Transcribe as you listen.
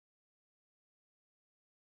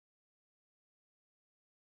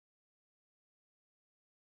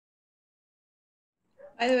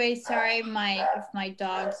By the way, sorry, if my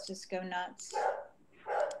dogs just go nuts.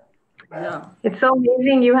 Yeah. It's so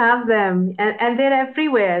amazing you have them, and they're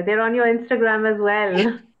everywhere. They're on your Instagram as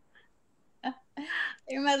well.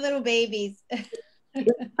 They're my little babies.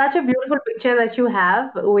 It's such a beautiful picture that you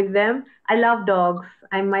have with them. I love dogs.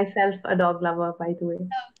 I'm myself a dog lover, by the way.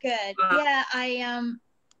 Good. Uh, Yeah, I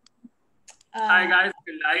Hi uh guys,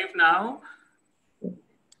 we're live now.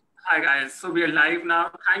 Hi guys, so we are live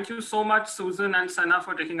now. Thank you so much, Susan and Sana,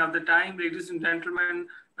 for taking up the time. Ladies and gentlemen,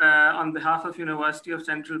 on behalf of University of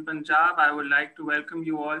Central Punjab, I would like to welcome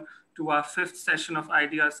you all to our fifth session of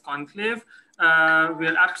Ideas Conclave. We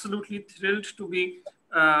are absolutely thrilled to be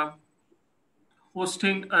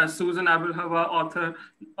hosting Susan Abulhawa, author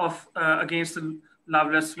of Against the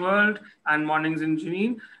Loveless World and Mornings in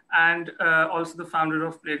Jenin, and also the founder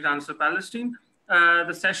of Playgrounds for Palestine.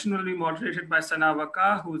 The session will be moderated by Sana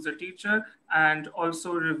Waqar, who is a teacher and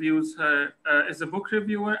also is a book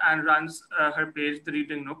reviewer and runs her page, The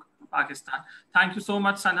Reading Nook, Pakistan. Thank you so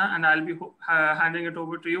much, Sana, and I'll be handing it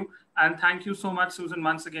over to you. And thank you so much, Susan,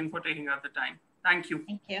 once again for taking out the time. Thank you.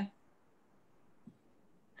 thank you.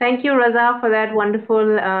 Thank you, Raza, for that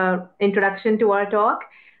wonderful introduction to our talk.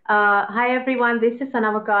 Hi, everyone. This is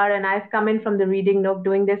Sana Waqar, and I've come in from the Reading Nook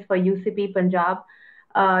doing this for UCP Punjab,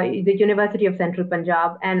 the University of Central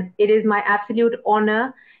Punjab. And it is my absolute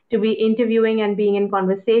honor to be interviewing and being in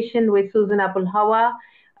conversation with Susan Abulhawa.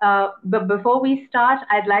 But before we start,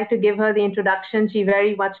 I'd like to give her the introduction she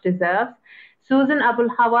very much deserves. Susan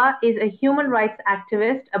Abulhawa is a human rights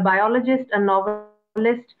activist, a biologist, a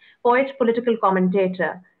novelist, poet, political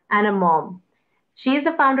commentator, and a mom. She is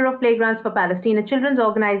the founder of Playgrounds for Palestine, a children's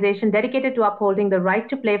organization dedicated to upholding the right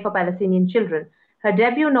to play for Palestinian children. Her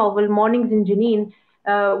debut novel, Mornings in Jenin,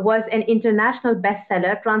 was an international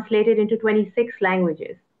bestseller translated into 26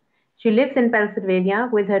 languages. She lives in Pennsylvania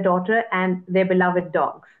with her daughter and their beloved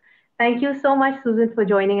dogs. Thank you so much, Susan, for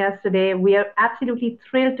joining us today. We are absolutely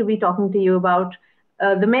thrilled to be talking to you about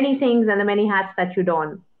the many things and the many hats that you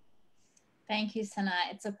don. Thank you, Sana.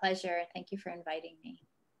 It's a pleasure. Thank you for inviting me.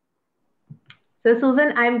 So,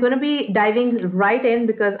 Susan, I'm going to be diving right in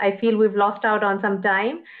because I feel we've lost out on some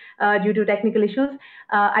time due to technical issues.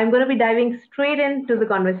 I'm going to be diving straight into the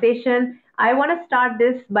conversation. I want to start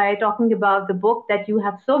this by talking about the book that you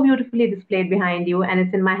have so beautifully displayed behind you, and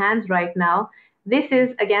it's in my hands right now. This is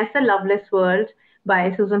Against the Loveless World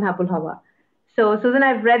by Susan Abulhawa. So, Susan,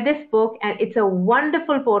 I've read this book, and it's a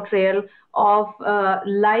wonderful portrayal of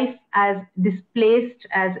life as displaced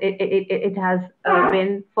as it has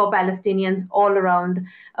been for Palestinians all around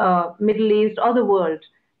Middle East or the world.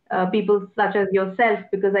 People such as yourself,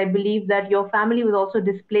 because I believe that your family was also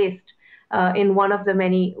displaced in one of the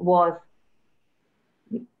many wars.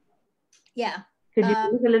 Yeah. Could you Uh,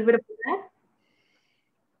 tell us a little bit about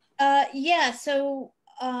that? yeah, so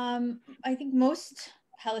I think most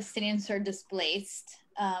Palestinians are displaced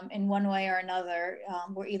in one way or another.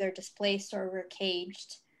 We're either displaced or we're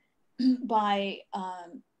caged by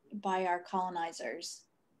by our colonizers.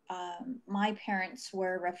 My parents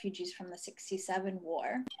were refugees from the '67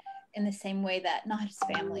 war, in the same way that not his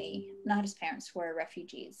parents, were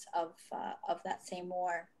refugees of that same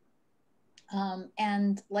war.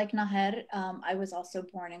 And like Naher, I was also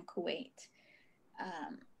born in Kuwait.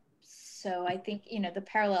 Um, so I think the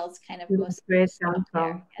parallels kind of That's mostly where it just stop comes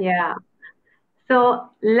there. from. Yeah. So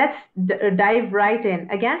let's dive right in.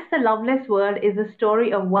 Against the Loveless World is the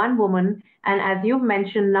story of one woman, and as you've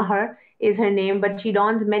mentioned, Nahar is her name, but she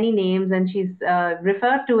dons many names and she's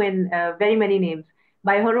referred to in very many names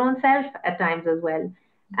by her own self at times as well.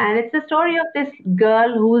 And it's the story of this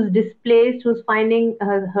girl who's displaced, who's finding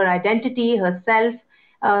her identity, herself.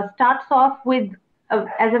 Starts off with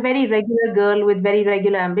as a very regular girl with very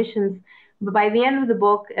regular ambitions, but by the end of the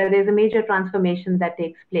book, there's a major transformation that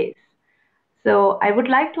takes place. So I would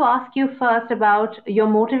like to ask you first about your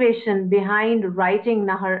motivation behind writing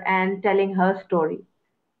Nahar and telling her story.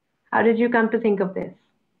 How did you come to think of this?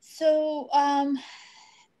 So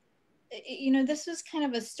this was kind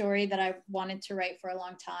of a story that I wanted to write for a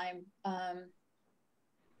long time.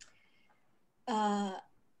 Uh,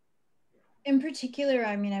 in particular,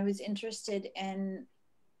 I mean, I was interested in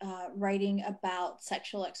writing about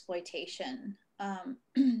sexual exploitation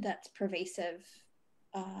that's pervasive,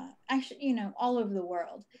 actually, all over the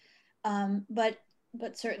world, but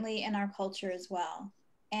certainly in our culture as well.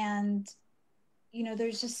 And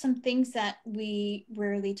there's just some things that we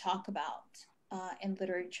rarely talk about in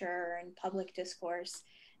literature and public discourse,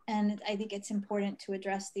 and I think it's important to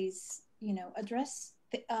address these, address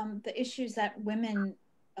the issues that women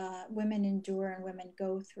endure and women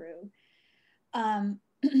go through. Um,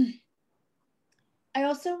 I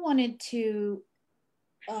also wanted to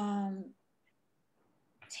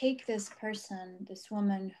take this person, this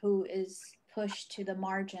woman who is pushed to the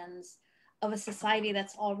margins of a society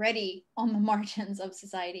that's already on the margins of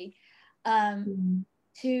society, to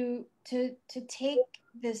take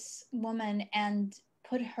this woman and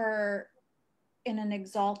put her in an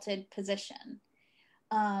exalted position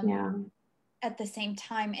at the same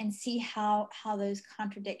time, and see how those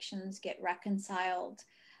contradictions get reconciled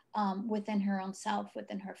within her own self,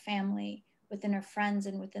 within her family, within her friends,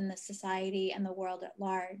 and within the society and the world at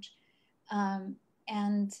large, and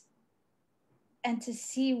to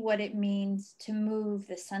see what it means to move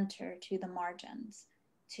the center to the margins,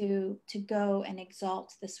 to go and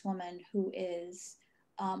exalt this woman who is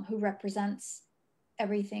who represents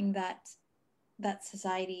everything that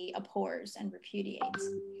society abhors and repudiates.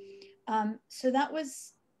 So that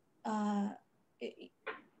was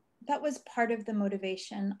part of the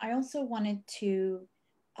motivation. I also wanted to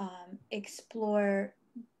explore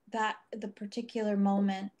the particular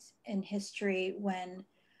moment in history when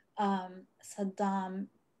Saddam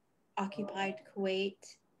occupied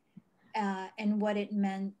Kuwait, and what it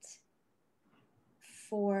meant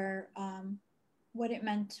for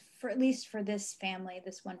at least for this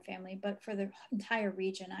one family, but for the entire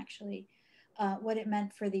region, actually, what it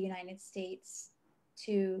meant for the United States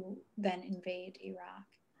to then invade Iraq,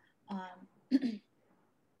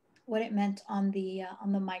 what it meant on the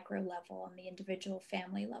micro level, on the individual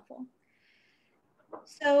family level.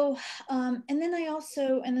 So, and then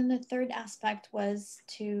the third aspect was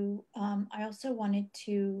I also wanted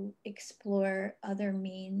to explore other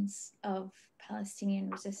means of Palestinian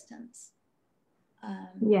resistance.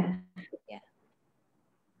 Yes. Yeah.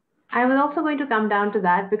 I was also going to come down to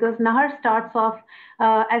that, because Nahar starts off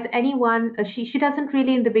as anyone. She doesn't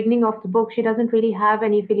really, in the beginning of the book, she doesn't really have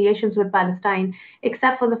any affiliations with Palestine,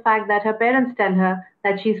 except for the fact that her parents tell her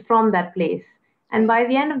that she's from that place. And by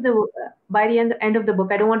the end of the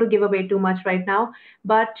book, I don't want to give away too much right now,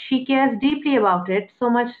 but she cares deeply about it, so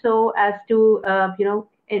much so as to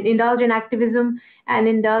indulge in activism and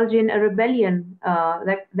indulge in a rebellion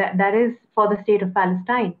that is for the state of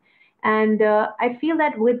Palestine. And I feel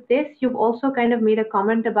that with this, you've also kind of made a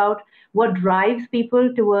comment about what drives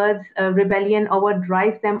people towards rebellion, or what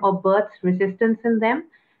drives them or births resistance in them.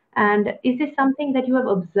 And is this something that you have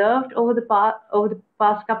observed over the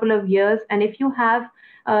past couple of years? And if you have,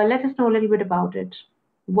 let us know a little bit about it.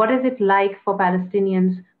 What is it like for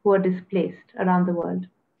Palestinians who are displaced around the world?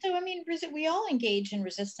 So, I mean, we all engage in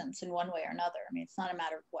resistance in one way or another. I mean, it's not a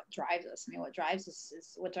matter of what drives us. I mean, what drives us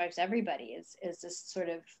is what drives everybody is this sort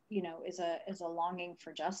of, is a longing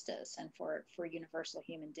for justice and for universal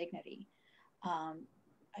human dignity. I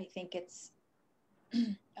think it's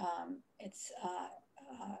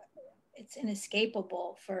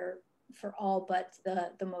inescapable for all but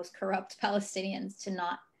the most corrupt Palestinians to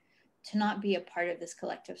not be a part of this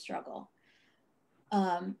collective struggle.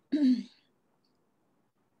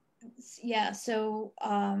 Yeah, so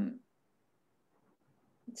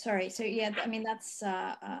sorry, so yeah, I mean, that's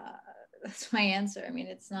my answer. I mean,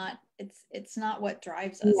 it's not what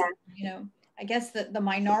drives us. Yeah. I guess that the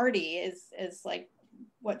minority is like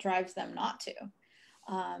what drives them not to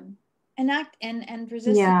enact and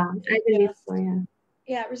resistance. Yeah, I believe so.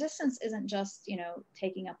 Yeah, resistance isn't just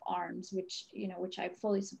taking up arms, which I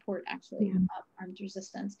fully support, actually. Armed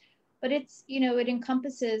resistance, but it's it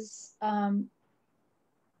encompasses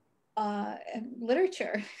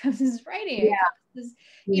literature, encompasses writing,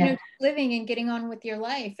 encompasses living and getting on with your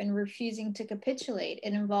life and refusing to capitulate.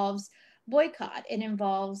 It involves boycott. It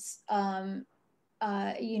involves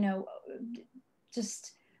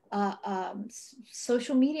just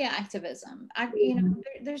social media activism.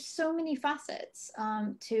 There's so many facets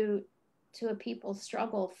to a people's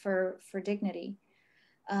struggle for dignity.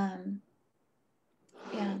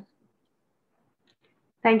 Yeah.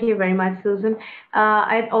 Thank you very much, Susan.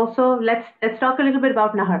 I'd also let's talk a little bit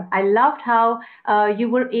about Nahar. I loved how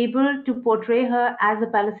you were able to portray her as a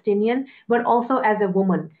Palestinian, but also as a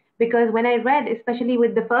woman. Because when I read, especially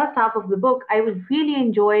with the first half of the book, I really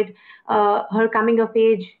enjoyed her coming of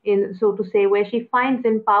age, in so to say, where she finds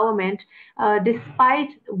empowerment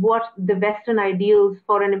despite what the Western ideals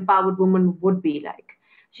for an empowered woman would be like.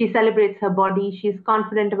 She celebrates her body. She's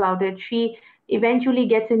confident about it. She eventually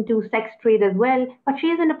gets into sex trade as well, but she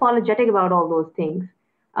isn't apologetic about all those things.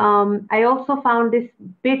 I also found this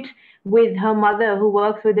bit with her mother, who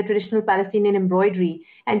works with the traditional Palestinian embroidery,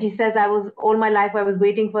 and she says, "I was all my life I was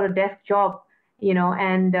waiting for a desk job,"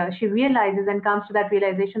 and she realizes and comes to that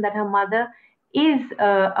realization that her mother is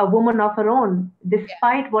a woman of her own,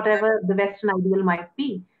 despite whatever the Western ideal might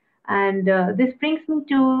be. And this brings me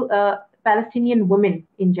to Palestinian women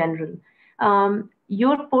in general.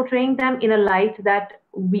 you're portraying them in a light that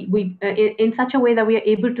we in such a way that we are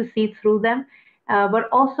able to see through them, but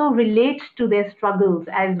also relate to their struggles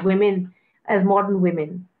as women, as modern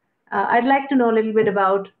women. I'd like to know a little bit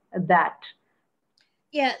about that.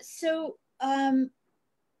 Yeah. So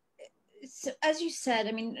as you said,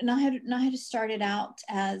 I mean, Nahid started out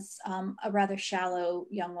as a rather shallow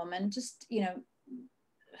young woman, just,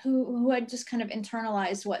 who had just kind of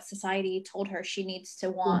internalized what society told her she needs to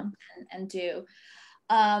want and do.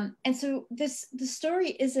 And so the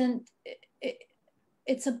story isn't,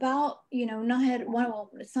 it's about, Nahid,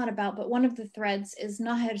 well, it's not about, but one of the threads is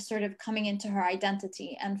Nahid sort of coming into her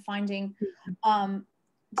identity and finding,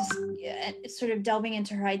 sort of delving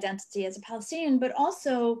into her identity as a Palestinian, but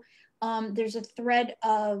also there's a thread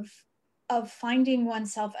of finding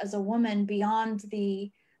oneself as a woman beyond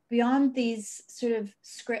these sort of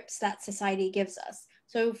scripts that society gives us.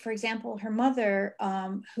 So, for example, her mother,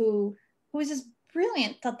 who was this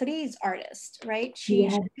brilliant tatriz artist, right? She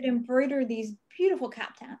could embroider these beautiful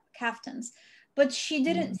kaftans, but she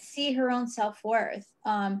didn't see her own self-worth.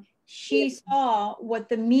 She saw what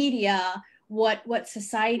the media, what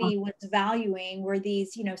society was valuing were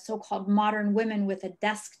these, so-called modern women with a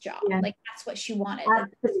desk job. Like that's what she wanted, a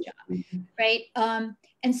desk job, right?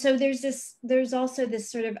 And so there's also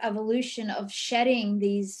this sort of evolution of shedding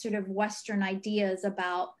these sort of Western ideas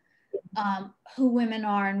about who women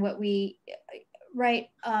are and what we, right?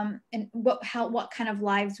 And what kind of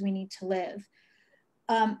lives we need to live.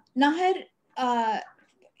 Nahid,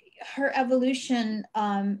 her evolution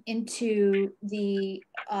into the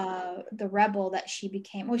rebel that she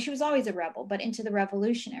became, well, she was always a rebel, but into the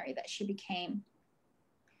revolutionary that she became,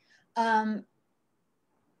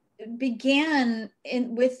 began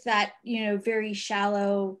with that, very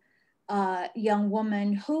shallow young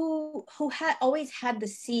woman who had always had the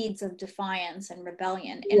seeds of defiance and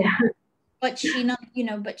rebellion in her. But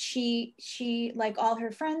she, like all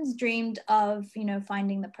her friends, dreamed of,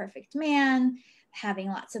 finding the perfect man, having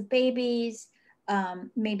lots of babies,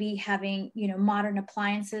 maybe having, modern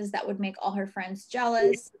appliances that would make all her friends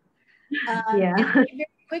jealous. And she very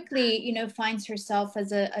quickly, finds herself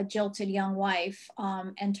as a jilted young wife,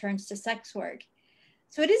 and turns to sex work.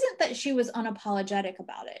 So it isn't that she was unapologetic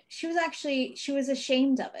about it. She was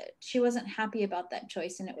ashamed of it. She wasn't happy about that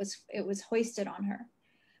choice, and it was hoisted on her.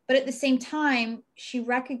 But at the same time, she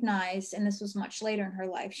recognized, and this was much later in her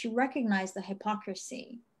life, she recognized the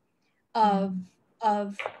hypocrisy of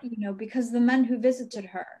because the men who visited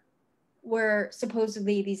her were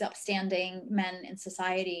supposedly these upstanding men in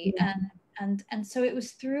society. And so it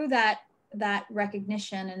was through that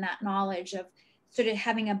recognition and that knowledge of sort of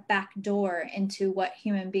having a back door into what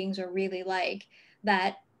human beings are really like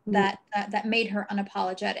that made her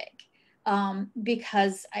unapologetic.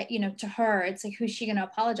 Because to her, it's like, who's she going to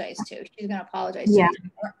apologize to? She's going to apologize to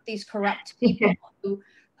these corrupt people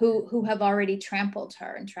who have already trampled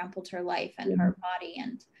her and trampled her life and her body.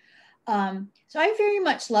 And so I very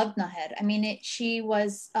much loved Nahid. I mean, she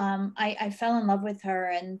was, I fell in love with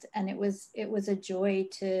her, and it was a joy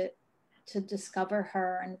to discover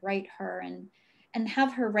her and write her and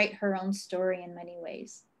have her write her own story in many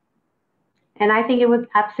ways. And I think it was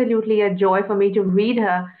absolutely a joy for me to read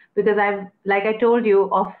her, because like I told you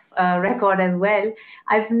off record as well,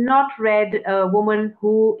 I've not read a woman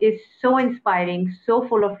who is so inspiring, so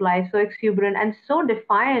full of life, so exuberant, and so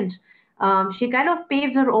defiant. She kind of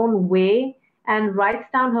paves her own way and writes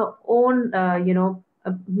down her own,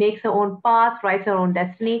 makes her own path, writes her own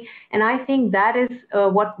destiny. And I think that is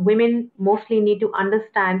what women mostly need to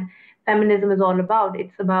understand feminism is all about.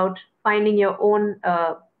 It's about finding your own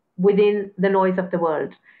within the noise of the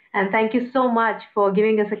world. And thank you so much for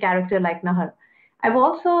giving us a character like Nahar. I've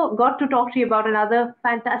also got to talk to you about another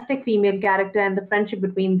fantastic female character and the friendship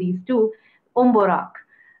between these two, Borak.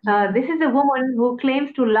 This is a woman who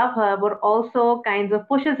claims to love her, but also kinds of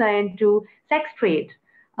pushes her into sex trade.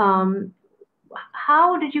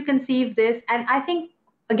 How did you conceive this? And I think,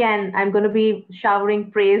 again, I'm going to be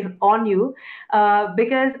showering praise on you,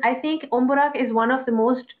 because I think Borak is one of the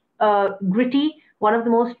most gritty, one of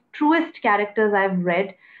the most truest characters I've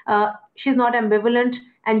read. She's not ambivalent,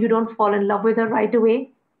 and you don't fall in love with her right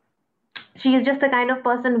away. She is just the kind of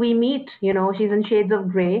person we meet. She's in shades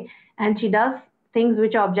of gray, and she does things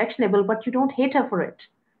which are objectionable, but you don't hate her for it.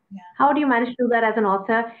 Yeah. How do you manage to do that as an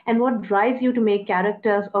author? And what drives you to make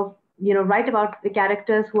characters of, write about the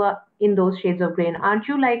characters who are in those shades of gray? And aren't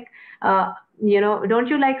you like, don't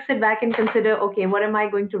you like sit back and consider, okay, what am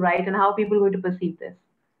I going to write and how are people going to perceive this?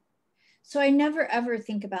 So I never ever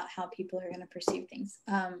think about how people are going to perceive things.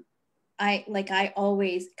 I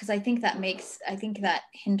always, because I think that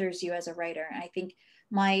hinders you as a writer. And I think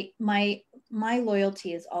my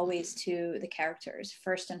loyalty is always to the characters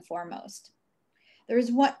first and foremost. There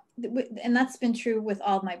is what, and that's been true with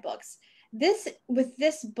all my books. With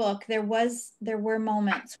this book, there were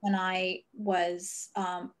moments when I was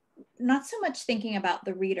not so much thinking about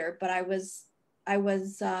the reader, but I was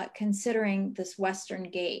considering this Western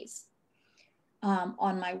gaze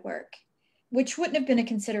on my work, which wouldn't have been a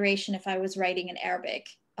consideration if I was writing in Arabic.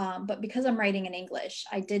 But because I'm writing in English,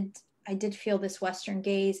 I did feel this Western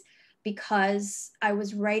gaze because I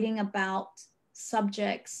was writing about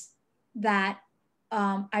subjects that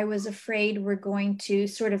I was afraid were going to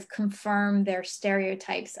sort of confirm their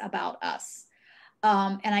stereotypes about us.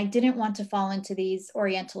 And I didn't want to fall into these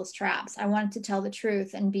Orientalist traps. I wanted to tell the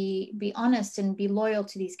truth and be honest and be loyal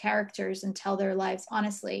to these characters and tell their lives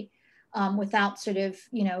honestly, without sort of,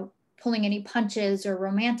 pulling any punches or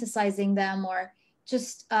romanticizing them or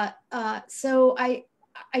just, so I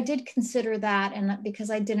did consider that, and because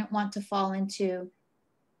I didn't want to fall into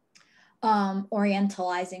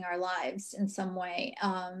orientalizing our lives in some way,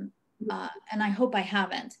 and I hope I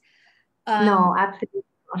haven't. No, absolutely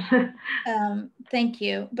not. Thank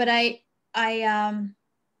you, but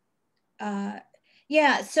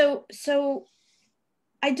yeah. So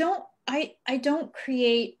I don't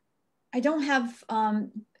create. I don't have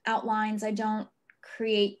outlines. I don't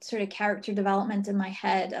create sort of character development in my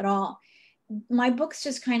head at all. My books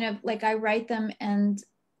just kind of like I write them, and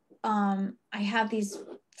I have these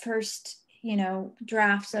first,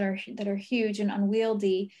 drafts that are huge and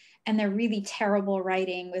unwieldy, and they're really terrible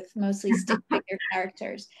writing with mostly stick figure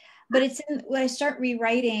characters. But it's when I start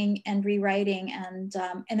rewriting, and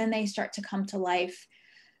then they start to come to life.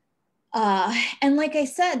 And like I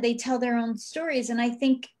said, they tell their own stories, and I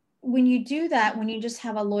think when you do that, when you just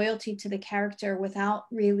have a loyalty to the character without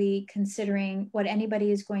really considering what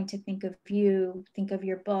anybody is going to think of you, think of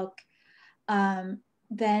your book,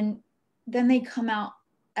 then they come out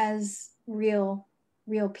as real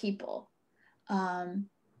people.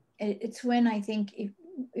 It's when I think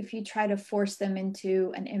if you try to force them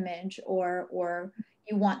into an image, or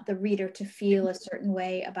you want the reader to feel a certain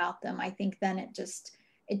way about them, I think then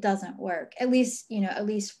it doesn't work. At least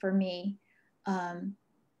for me.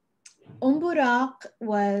 Buraq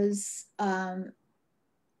was,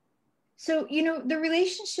 so, the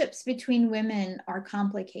relationships between women are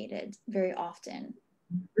complicated very often.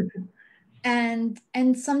 And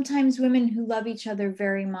sometimes women who love each other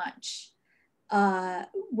very much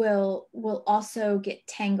will also get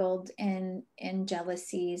tangled in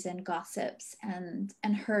jealousies and gossips and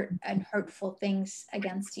hurtful things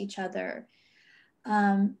against each other.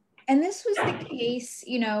 And this was the case,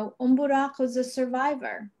 Buraq was a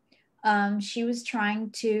survivor. She was trying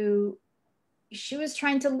to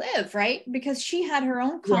live, right? Because she had her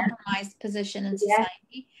own compromised position in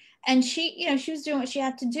society, and she was doing what she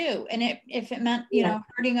had to do. And if it meant,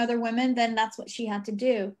 hurting other women, then that's what she had to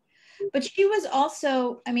do. But she was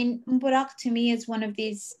also, Buraq to me is one of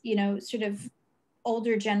these, sort of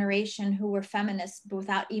older generation who were feminists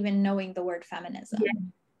without even knowing the word feminism.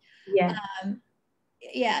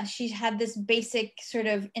 She had this basic sort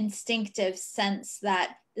of instinctive sense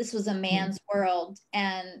that this was a man's world,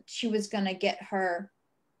 and she was going to get her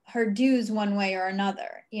dues one way or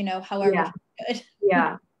another, however she could.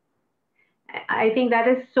 Yeah. I think that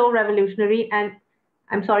is so revolutionary. And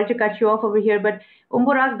I'm sorry to cut you off over here, but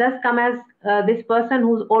Buraq does come as this person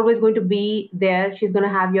who's always going to be there. She's going to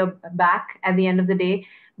have your back at the end of the day.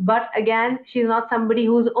 But again, she's not somebody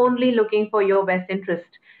who's only looking for your best interest.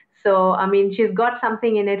 So, she's got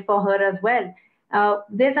something in it for her as well.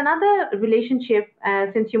 There's another relationship,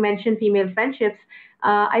 since you mentioned female friendships.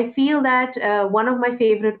 I feel that one of my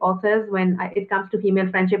favorite authors when it comes to female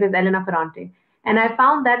friendship is Elena Ferrante. And I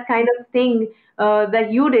found that kind of thing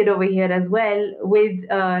that you did over here as well with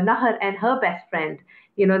Nahar and her best friend.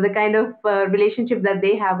 The kind of relationship that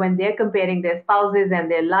they have when they're comparing their spouses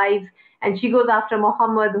and their lives. And she goes after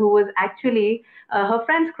Muhammad, who was actually her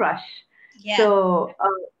friend's crush. Yeah. So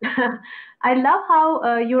I love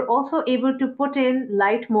how you're also able to put in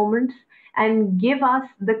light moments and give us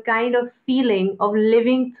the kind of feeling of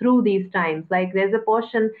living through these times. Like there's a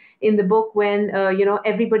portion in the book when,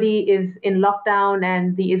 everybody is in lockdown,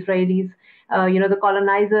 and the Israelis, the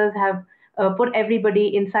colonizers have put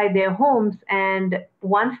everybody inside their homes. And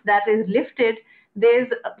once that is lifted, there's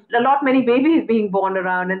a lot many babies being born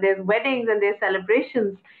around, and there's weddings and there's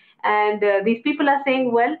celebrations. And these people are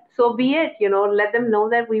saying, well, so be it, let them know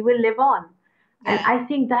that we will live on. And I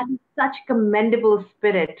think that is such commendable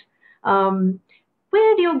spirit.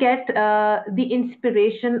 Where do you get the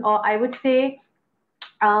inspiration, or I would say,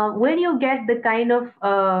 where do you get the kind of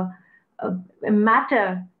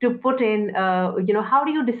matter to put in? How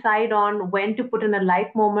do you decide on when to put in a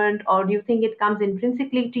light moment, or do you think it comes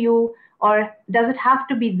intrinsically to you, or does it have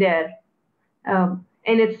to be there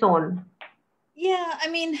in its own? Yeah, I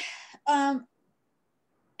mean, and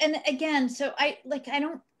again, so I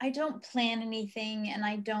don't plan anything, and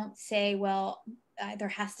I don't say, well, there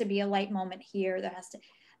has to be a light moment here. There has to.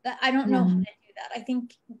 I don't know how to do that. I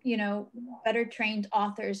think better trained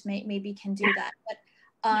authors maybe can do that. But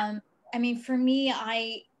I mean, for me,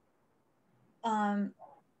 I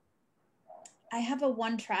have a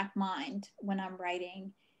one-track mind when I'm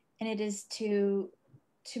writing, and it is to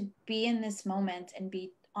be in this moment and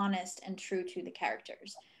be honest and true to the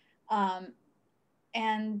characters,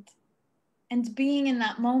 and being in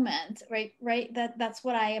that moment, right. That's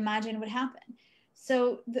what I imagine would happen.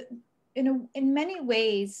 So in many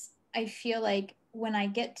ways, I feel like when I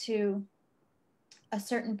get to a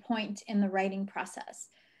certain point in the writing process,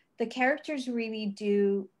 the characters really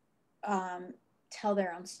do tell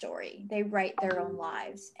their own story. They write their own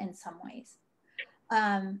lives in some ways.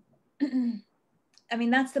 I mean,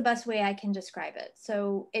 that's the best way I can describe it.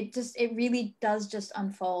 So it really does just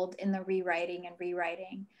unfold in the rewriting and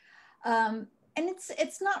rewriting. And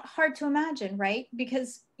it's not hard to imagine, right?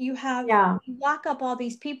 Because you lock up all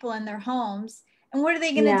these people in their homes, and what are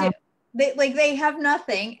they going to do? They have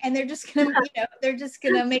nothing, and they're just gonna they're just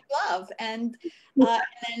gonna make love, and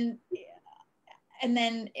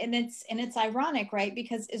it's ironic, right?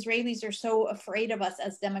 Because Israelis are so afraid of us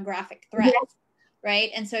as demographic threats. Yes.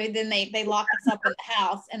 Right. And so then they lock us up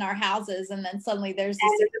in our houses, and then suddenly there's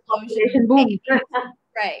this explosion. Boom.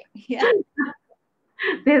 Right. Yeah.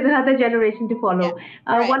 There's another generation to follow.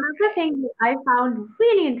 Yeah, right. One other thing I found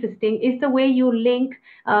really interesting is the way you link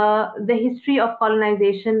the history of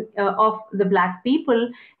colonization of the Black people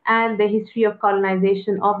and the history of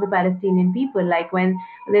colonization of the Palestinian people. Like when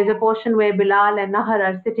there's a portion where Bilal and Nahar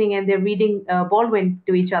are sitting and they're reading Baldwin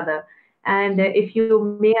to each other. And if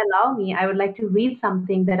you may allow me, I would like to read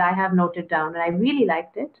something that I have noted down, and I really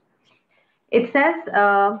liked it. It says,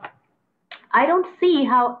 I don't see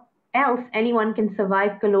how else anyone can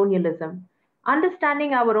survive colonialism.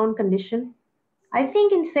 Understanding our own condition, I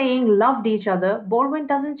think in saying loved each other, Baldwin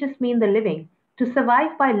doesn't just mean the living. To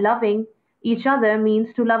survive by loving each other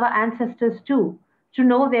means to love our ancestors too, to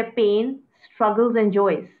know their pain, struggles, and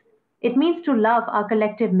joys. It means to love our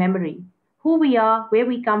collective memory, who we are, where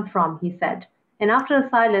we come from, he said. And after a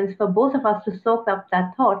silence for both of us to soak up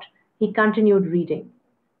that thought, he continued reading.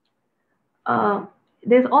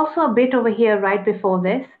 There's also a bit over here right before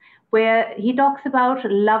this where he talks about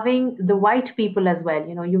loving the white people as well.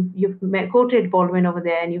 You've quoted Baldwin over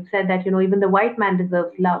there, and you've said that even the white man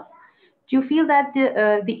deserves love. Do you feel that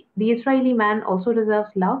the Israeli man also deserves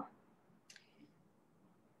love?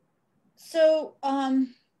 So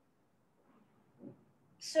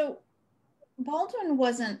Baldwin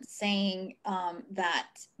wasn't saying that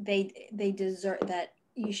they deserve that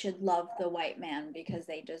you should love the white man because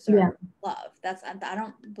they deserve love. I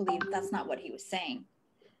don't believe that's not what he was saying.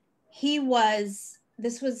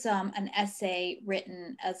 This was an essay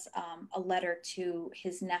written as a letter to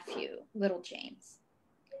his nephew, little James.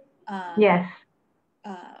 Yes.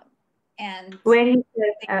 And where he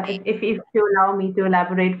says, if you allow me to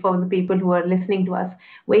elaborate for the people who are listening to us,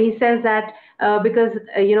 where he says that because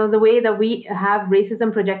the way that we have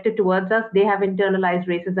racism projected towards us, they have internalized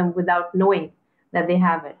racism without knowing that they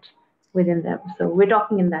have it within them. So we're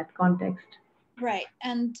talking in that context, right?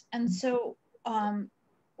 And so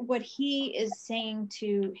what he is saying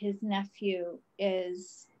to his nephew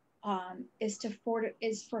is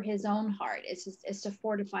for his own heart, is to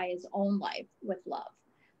fortify his own life with love.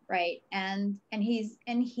 Right. And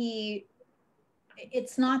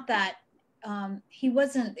it's not that it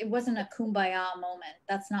wasn't a kumbaya moment.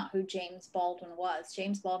 That's not who James Baldwin was.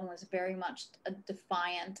 James Baldwin was very much a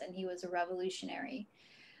defiant, and he was a revolutionary.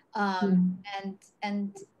 And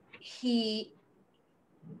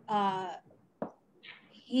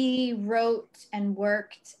he wrote and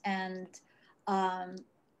worked, and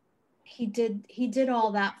he did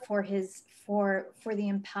all that for the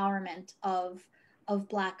empowerment of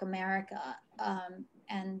Black America,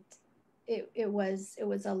 and it was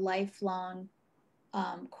a lifelong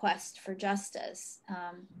quest for justice.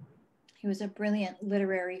 He was a brilliant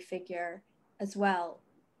literary figure as well,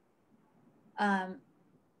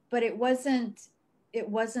 but it wasn't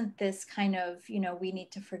this kind of we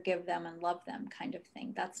need to forgive them and love them kind of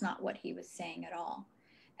thing. That's not what he was saying at all,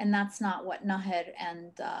 and that's not what Nahar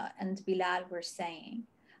and Bilal were saying.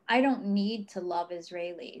 I don't need to love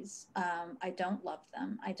Israelis. I don't love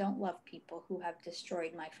them. I don't love people who have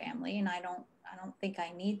destroyed my family, and I don't think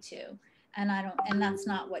I need to. and that's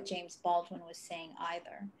not what James Baldwin was saying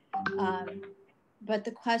either. But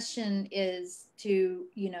the question is to,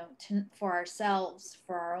 for ourselves,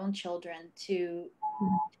 for our own children, to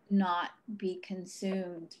not be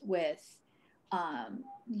consumed with,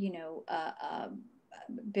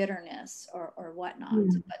 bitterness or whatnot,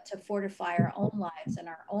 but to fortify our own lives and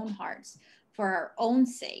our own hearts for our own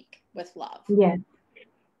sake with love. Yes.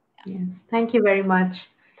 Yes. Thank you very much.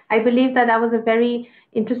 I believe that was a very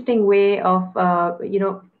interesting way of,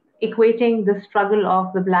 equating the struggle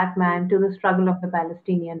of the Black man to the struggle of the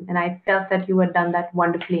Palestinian. And I felt that you had done that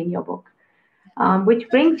wonderfully in your book. Which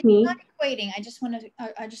brings me. It's not equating. I just want to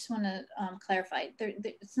clarify.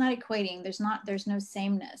 It's not equating. There's no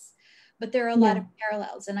sameness, but there are a lot of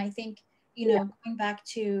parallels. And I think, going back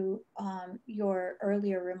to your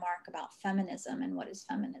earlier remark about feminism and what is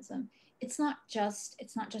feminism, it's not just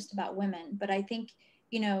about women, but I think,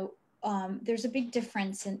 there's a big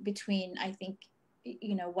difference between, I think,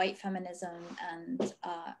 white feminism and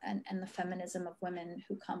the feminism of women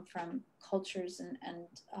who come from cultures and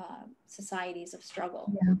societies of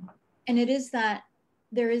struggle. And it is that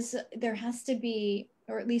there has to be,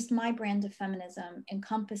 or at least my brand of feminism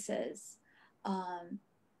encompasses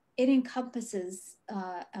anti-racist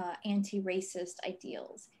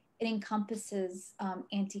ideals. It encompasses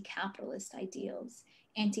anti-capitalist ideals,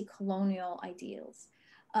 anti-colonial ideals.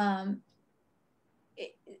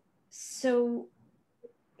 So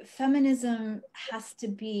feminism has to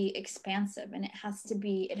be expansive, and it has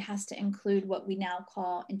to include what we now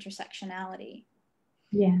call intersectionality.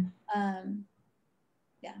 Yeah.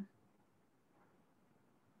 Yeah.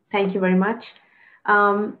 Thank you very much.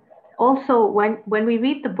 Also, when we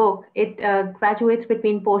read the book, it graduates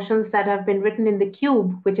between portions that have been written in the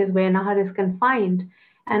cube, which is where Nahar is confined,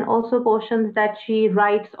 and also portions that she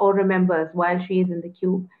writes or remembers while she is in the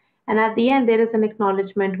cube. And at the end, there is an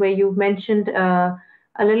acknowledgement where you've mentioned a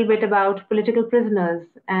little bit about political prisoners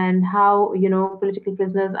and how, political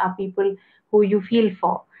prisoners are people who you feel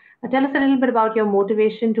for. Tell us a little bit about your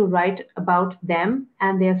motivation to write about them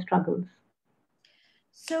and their struggles.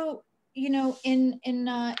 So, in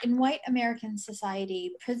white American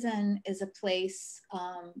society, prison is a place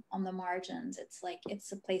on the margins. It's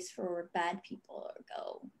a place for where bad people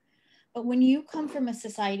go. But when you come from a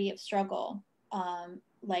society of struggle,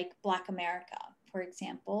 like Black America, for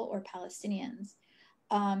example, or Palestinians,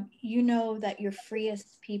 you know that your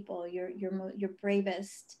freest people, your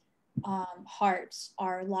bravest hearts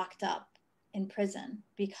are locked up in prison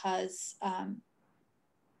because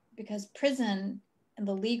prison and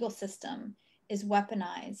the legal system is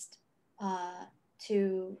weaponized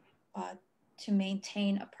to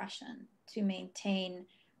maintain oppression, to maintain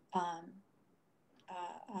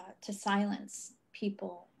to silence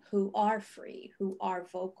people who are free, who are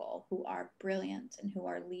vocal, who are brilliant, and who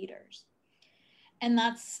are leaders. And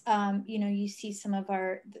that's you see some of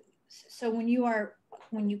our. So when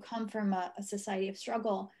you come from a society of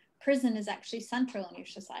struggle, prison is actually central in your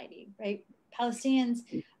society, right? Palestinians,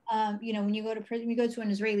 when you go to prison, you go to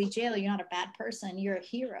an Israeli jail, you're not a bad person, you're a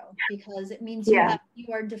hero, because it means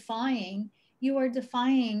you are defying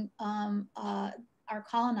our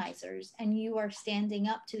colonizers, and you are standing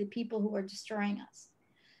up to the people who are destroying us.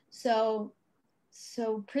 So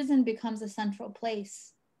prison becomes a central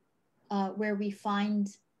place where we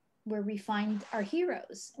find our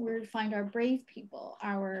heroes, where we find our brave people,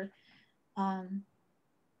 our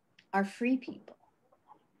free people.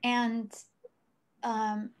 And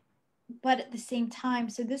but at the same time,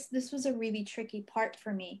 so this was a really tricky part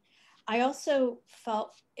for me. I also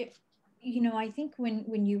felt it, I think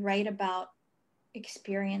when you write about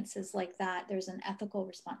experiences like that, there's an ethical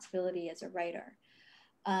responsibility as a writer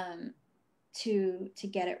to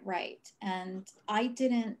get it right. And I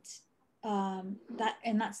didn't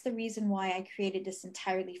and that's the reason why I created this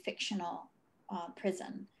entirely fictional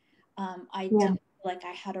prison. I didn't feel like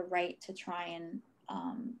I had a right to try and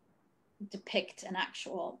depict an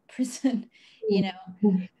actual prison,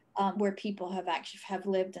 where people have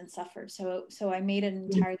lived and suffered. So I made an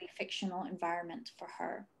entirely fictional environment for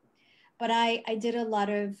her. But I did a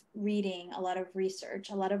lot of reading, a lot of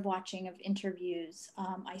research, a lot of watching of interviews.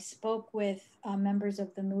 I spoke with members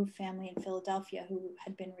of the Move family in Philadelphia who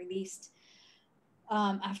had been released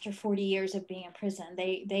after 40 years of being in prison.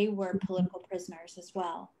 They were political prisoners as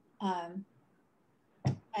well. And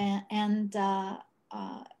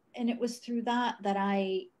it was through that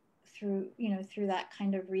through that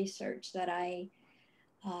kind of research that I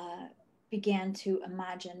began to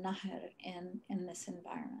imagine Nahar in this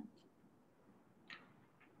environment.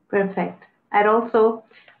 Perfect. And also,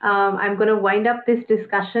 I'm going to wind up this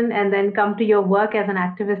discussion and then come to your work as an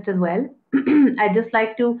activist as well. I'd just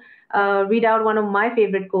like to read out one of my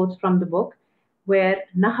favorite quotes from the book, where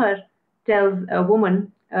Nahar tells a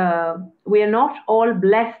woman, we are not all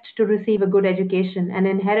blessed to receive a good education and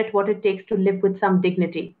inherit what it takes to live with some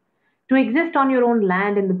dignity. To exist on your own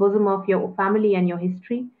land in the bosom of your family and your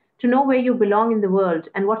history, to know where you belong in the world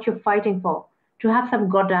and what you're fighting for, to have some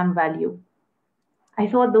goddamn value. I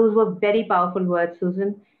thought those were very powerful words,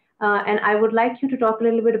 Susan. And I would like you to talk a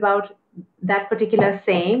little bit about that particular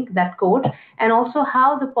saying, that quote, and also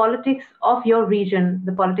how the politics of your region,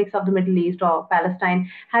 the politics of the Middle East or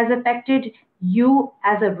Palestine, has affected you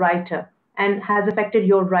as a writer and has affected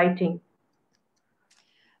your writing.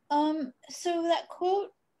 So that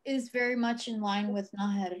quote is very much in line with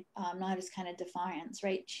Nahar's kind of defiance,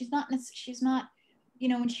 right? She's not,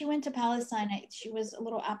 when she went to Palestine, she was a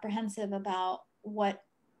little apprehensive about what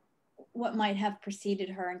might have preceded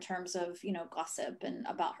her in terms of, gossip and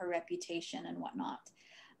about her reputation and whatnot.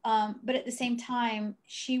 But at the same time,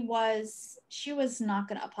 she was not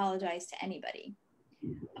going to apologize to anybody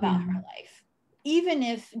about her life, even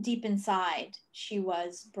if deep inside she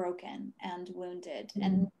was broken and wounded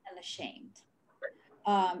and ashamed.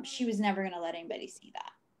 She was never going to let anybody see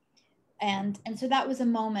that. And so that was a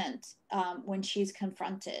moment when she's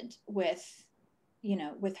confronted with,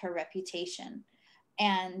 with her reputation,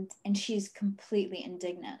 and she's completely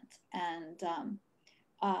indignant.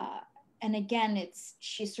 And again,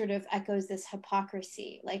 she sort of echoes this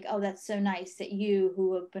hypocrisy, like, oh, that's so nice that you,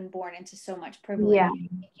 who have been born into so much privilege,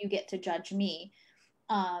 you get to judge me.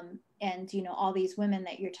 And all these women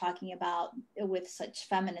that you're talking about with such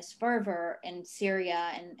feminist fervor in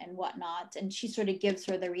Syria and whatnot. And she sort of gives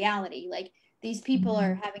her the reality, like, these people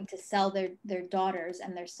are having to sell their daughters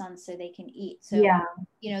and their sons so they can eat. So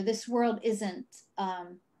this world isn't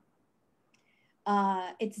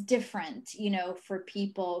it's different, for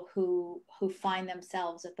people who find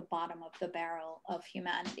themselves at the bottom of the barrel of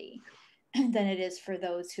humanity than it is for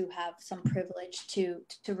those who have some privilege to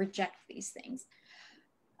reject these things.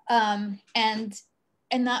 And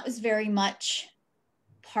that was very much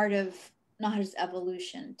part of Nahar's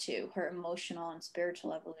evolution too, her emotional and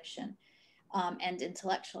spiritual evolution, and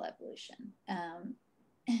intellectual evolution.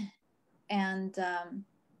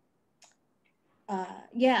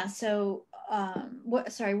 So what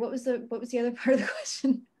was the other part of the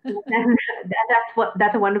question?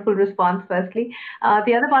 That's a wonderful response, firstly.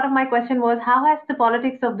 The other part of my question was, how has the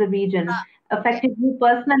politics of the region affected you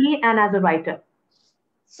personally and as a writer?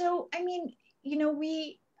 So, I mean,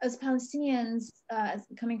 we as Palestinians,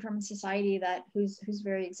 coming from a society whose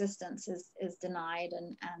very existence is denied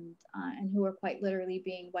and who are quite literally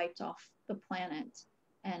being wiped off the planet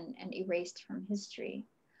and erased from history,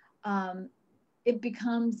 it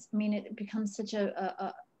becomes such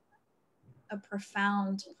a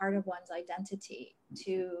profound part of one's identity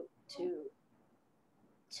to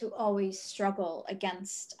always struggle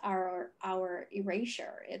against our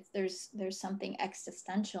erasure. There's something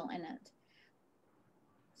existential in it.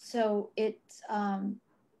 So it's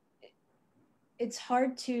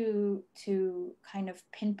hard to kind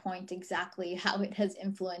of pinpoint exactly how it has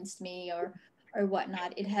influenced me or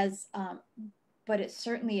whatnot. It has, but it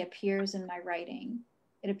certainly appears in my writing.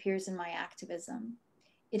 It appears in my activism.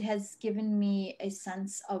 It has given me a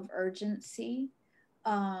sense of urgency,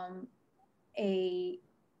 a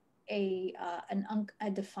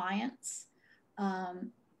defiance,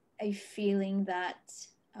 a feeling that,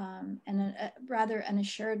 and rather an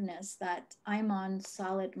assuredness that I'm on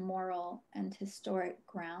solid moral and historic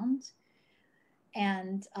ground,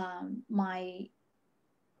 and my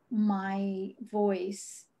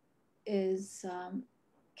voice is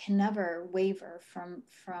can never waver from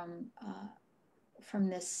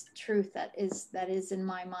this truth that is in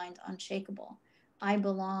my mind unshakable. I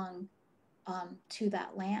belong to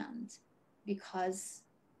that land because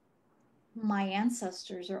my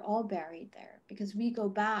ancestors are all buried there, because we go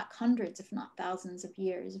back hundreds, if not thousands of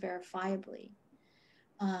years, verifiably.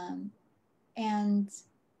 And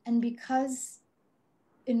because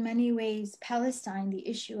in many ways, Palestine, the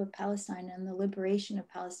issue of Palestine and the liberation of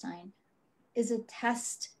Palestine is a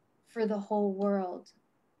test for the whole world.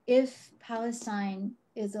 If Palestine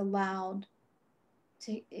is allowed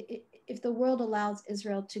to, if the world allows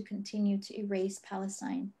Israel to continue to erase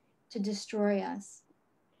Palestine, to destroy us,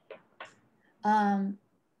 then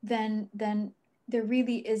there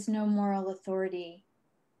really is no moral authority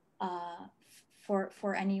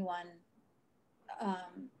for anyone.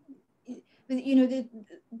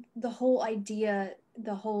 The whole idea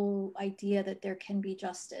that there can be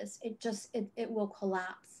justice, it will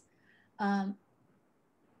collapse.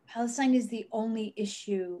 Palestine is the only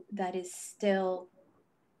issue that is still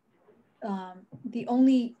the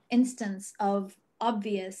only instance of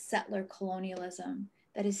obvious settler colonialism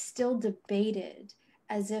that is still debated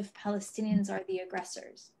as if Palestinians are the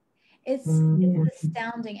aggressors. It's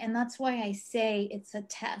astounding, and that's why I say it's a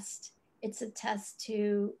test. It's a test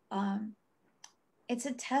to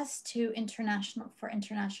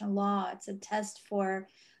international law. It's a test for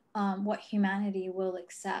what humanity will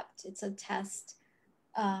accept. It's a test.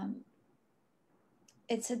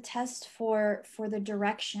 It's a test for the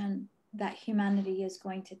direction that humanity is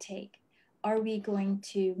going to take. Are we going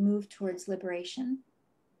to move towards liberation?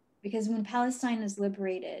 Because when Palestine is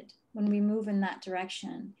liberated, when we move in that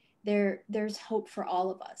direction, there's hope for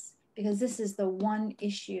all of us, because this is the one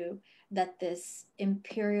issue that this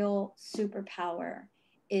imperial superpower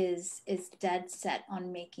is dead set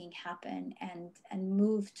on making happen and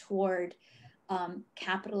move toward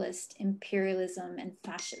capitalist imperialism and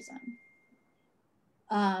fascism.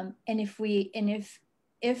 And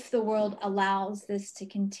if the world allows this to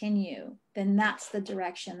continue, then that's the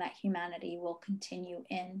direction that humanity will continue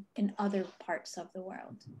in other parts of the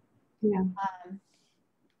world. Yeah.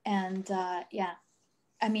 Yeah,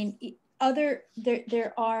 I mean,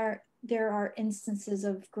 there are instances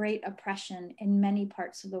of great oppression in many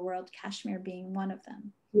parts of the world, Kashmir being one of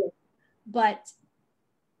them. Yeah.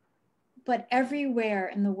 But everywhere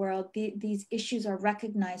in the world, these issues are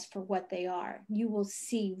recognized for what they are. You will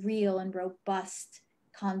see real and robust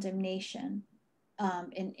condemnation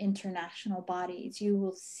in international bodies. You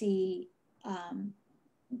will see,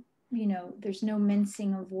 there's no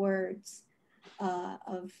mincing of words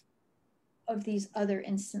of these other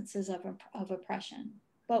instances of oppression.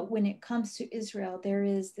 But when it comes to Israel, there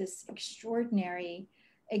is this extraordinary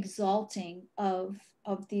exalting of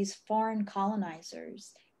these foreign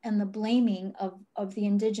colonizers and the blaming of the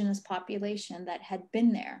indigenous population that had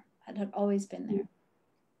been there, had always been there.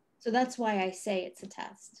 So that's why I say it's a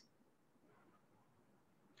test.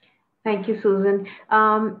 Thank you, Susan.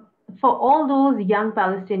 For all those young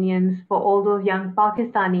Palestinians, for all those young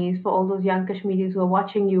Pakistanis, for all those young Kashmiris who are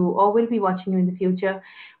watching you or will be watching you in the future,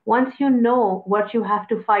 once you know what you have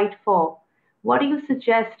to fight for, what do you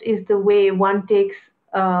suggest is the way one takes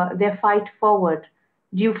their fight forward?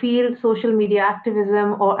 Do you feel social media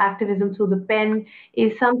activism or activism through the pen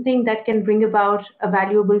is something that can bring about a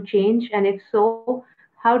valuable change? And if so,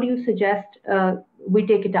 how do you suggest we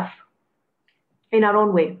take it up in our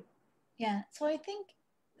own way? Yeah, so I think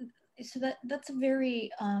that's a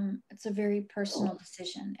very it's a very personal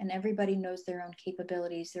decision, and everybody knows their own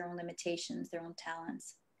capabilities, their own limitations, their own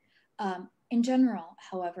talents. In general,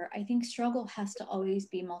 however, I think struggle has to always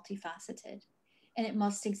be multifaceted, and it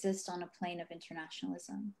must exist on a plane of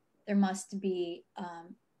internationalism. There must be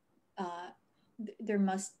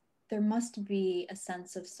there must be a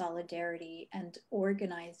sense of solidarity and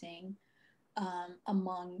organizing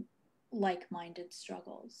among like-minded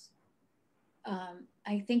struggles.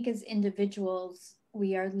 I think as individuals,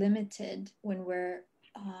 we are limited when we're,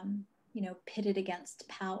 pitted against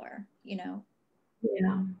power,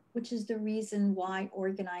 Yeah. which is the reason why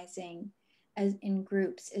organizing as in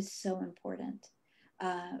groups is so important.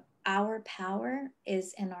 Our power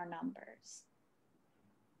is in our numbers.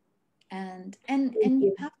 And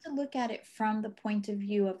you have to look at it from the point of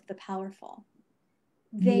view of the powerful.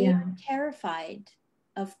 They are terrified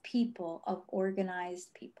of people, of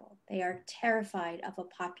organized people. They are terrified of a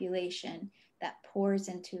population that pours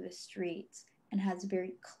into the streets and has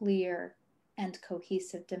very clear and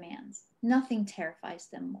cohesive demands. Nothing terrifies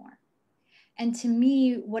them more. And to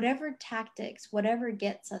me, whatever tactics, whatever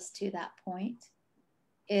gets us to that point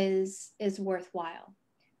is worthwhile.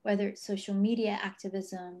 Whether it's social media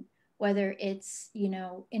activism, whether it's,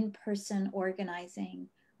 in-person organizing,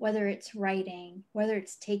 whether it's writing, whether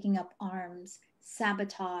it's taking up arms,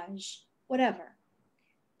 sabotage, whatever.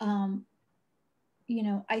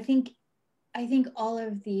 I think all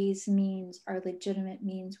of these means are legitimate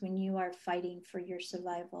means when you are fighting for your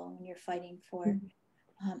survival, when you're fighting for.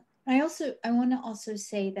 I want to also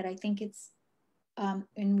say that I think it's,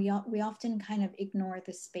 and we often kind of ignore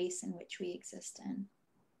the space in which we exist in.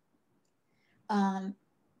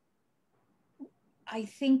 I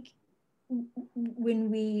think when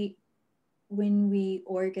we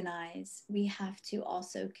organize, we have to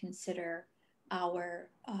also consider our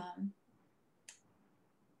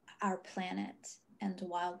planet and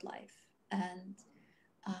wildlife and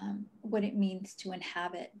what it means to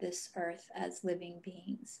inhabit this earth as living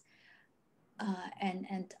beings,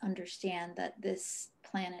 and understand that this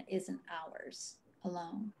planet isn't ours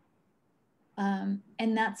alone.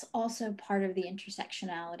 And that's also part of the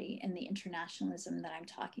intersectionality and the internationalism that I'm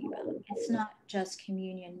talking about. It's not just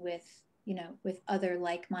communion with, with other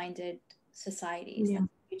like-minded societies. Yeah. That's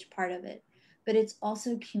a huge part of it. But it's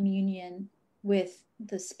also communion with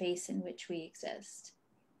the space in which we exist.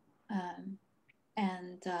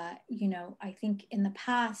 I think in the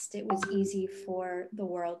past it was easy for the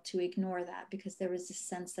world to ignore that because there was this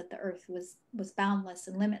sense that the earth was boundless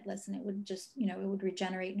and limitless, and it would just, it would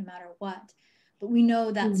regenerate no matter what. But we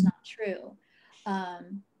know that's not true.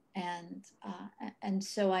 And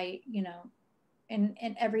so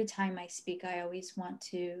and every time I speak, I always want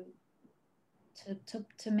to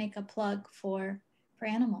make a plug for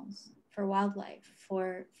animals, for wildlife,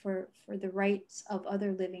 for the rights of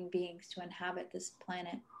other living beings to inhabit this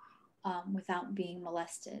planet without being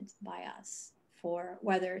molested by us, for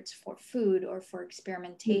whether it's for food or for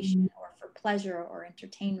experimentation or for pleasure or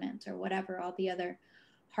entertainment or whatever, all the other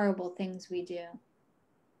horrible things we do.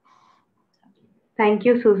 Thank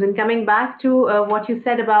you, Susan. Coming back to what you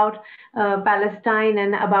said about Palestine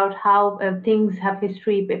and about how things have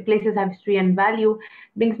history, places have history and value,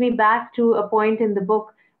 brings me back to a point in the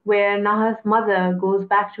book where Naha's mother goes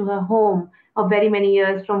back to her home of very many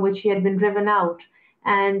years from which she had been driven out.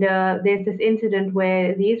 And there's this incident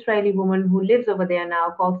where the Israeli woman who lives over there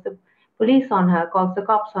now calls the police on her, calls the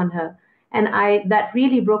cops on her. And that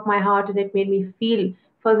really broke my heart, and it made me feel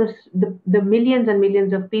for the millions and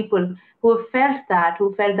millions of people who have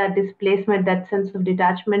who felt that displacement, that sense of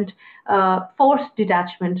detachment, forced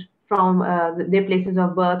detachment from their places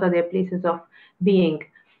of birth or their places of being.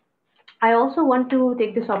 I also want to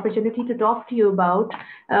take this opportunity to talk to you about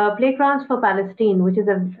Playgrounds for Palestine, which is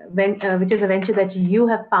a venture that you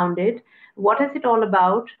have founded. What is it all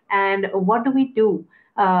about, and what do we do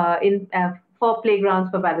in for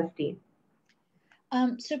Playgrounds for Palestine?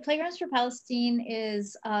 So Playgrounds for Palestine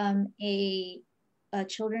is a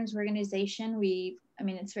children's organization.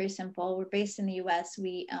 It's very simple. We're based in the US.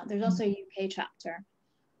 There's also a UK chapter.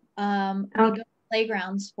 We build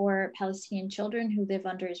playgrounds for Palestinian children who live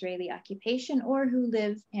under Israeli occupation or who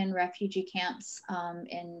live in refugee camps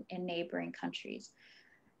in neighboring countries.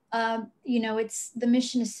 The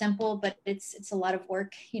mission is simple, but it's a lot of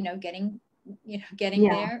work, getting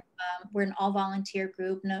there. We're an all volunteer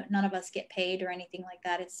group. None of us get paid or anything like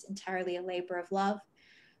that. It's entirely a labor of love.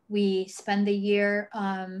 We spend the year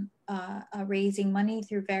raising money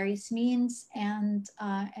through various means, and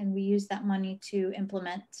we use that money to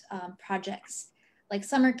implement projects like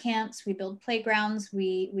summer camps. We build playgrounds.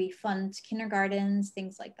 We fund kindergartens,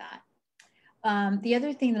 things like that. The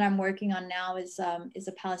other thing that I'm working on now is a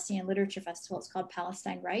Palestinian literature festival. It's called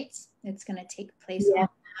Palestine Writes. It's going to take place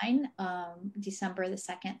online, December the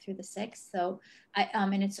 2nd through the 6th. So,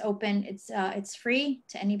 and it's open. It's free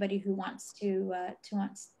to anybody who wants to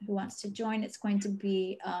join. It's going to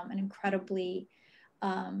be an incredibly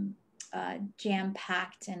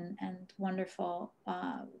jam-packed and wonderful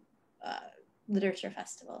literature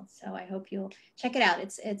festival. So I hope you'll check it out.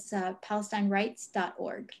 It's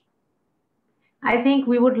PalestineWrites.org. I think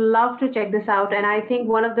we would love to check this out. And I think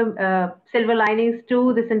one of the silver linings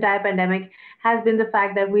to this entire pandemic has been the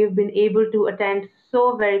fact that we've been able to attend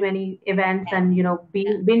so very many events and,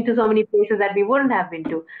 been to so many places that we wouldn't have been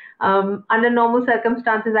to. Under normal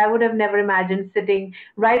circumstances, I would have never imagined sitting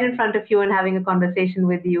right in front of you and having a conversation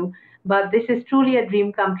with you. But this is truly a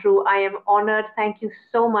dream come true. I am honored. Thank you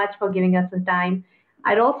so much for giving us the time.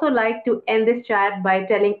 I'd also like to end this chat by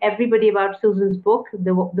telling everybody about Susan's book,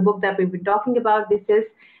 the book that we've been talking about. This is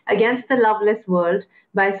Against the Loveless World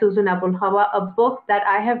by Susan Abulhawa, a book that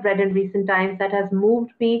I have read in recent times that has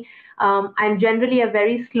moved me. I'm generally a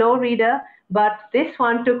very slow reader, but this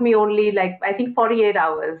one took me only 48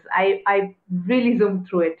 hours. I really zoomed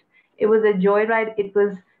through it. It was a joyride. It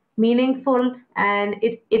was meaningful, and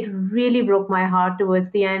it really broke my heart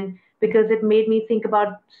towards the end, because it made me think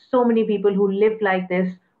about so many people who live like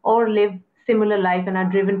this or live similar life and are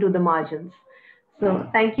driven to the margins. So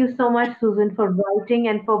thank you so much, Susan, for writing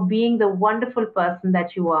and for being the wonderful person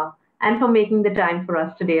that you are, and for making the time for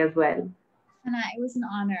us today as well. And it was an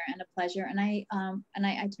honor and a pleasure. And I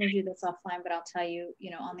told you this offline, but I'll tell you,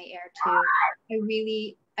 on the air too.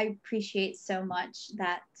 I appreciate so much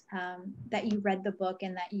that that you read the book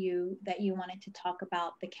and that you wanted to talk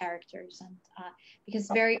about the characters, and because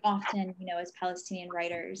very often, as Palestinian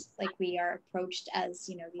writers, we are approached as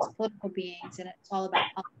these political beings, and it's all about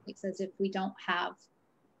politics, as if we don't have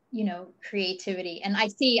creativity. And I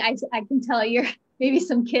can tell you're maybe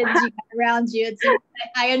some kids around you.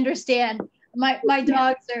 I understand. My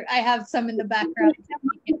dogs I have some in the background.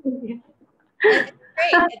 It's great.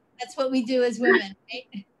 That's what we do as women,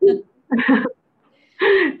 right?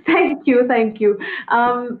 Thank you, thank you.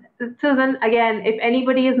 Susan, again, if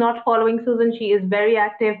anybody is not following Susan, she is very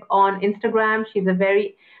active on Instagram. She's a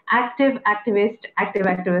very active activist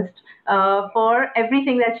for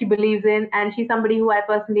everything that she believes in, and she's somebody who I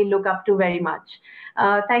personally look up to very much.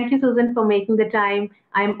 Thank you, Susan, for making the time.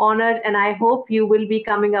 I'm honored, and I hope you will be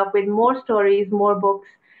coming up with more stories, more books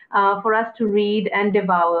for us to read and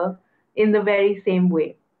devour in the very same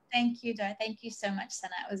way. Thank you, Dora. Thank you so much,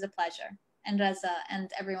 Sana. It was a pleasure. And Raza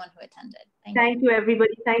and everyone who attended. Thank you, everybody.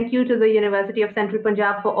 Thank you to the University of Central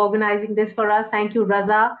Punjab for organizing this for us. Thank you,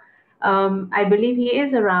 Raza. I believe he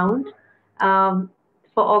is around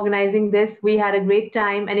for organizing this. We had a great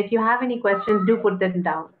time. And if you have any questions, do put them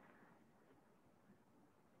down.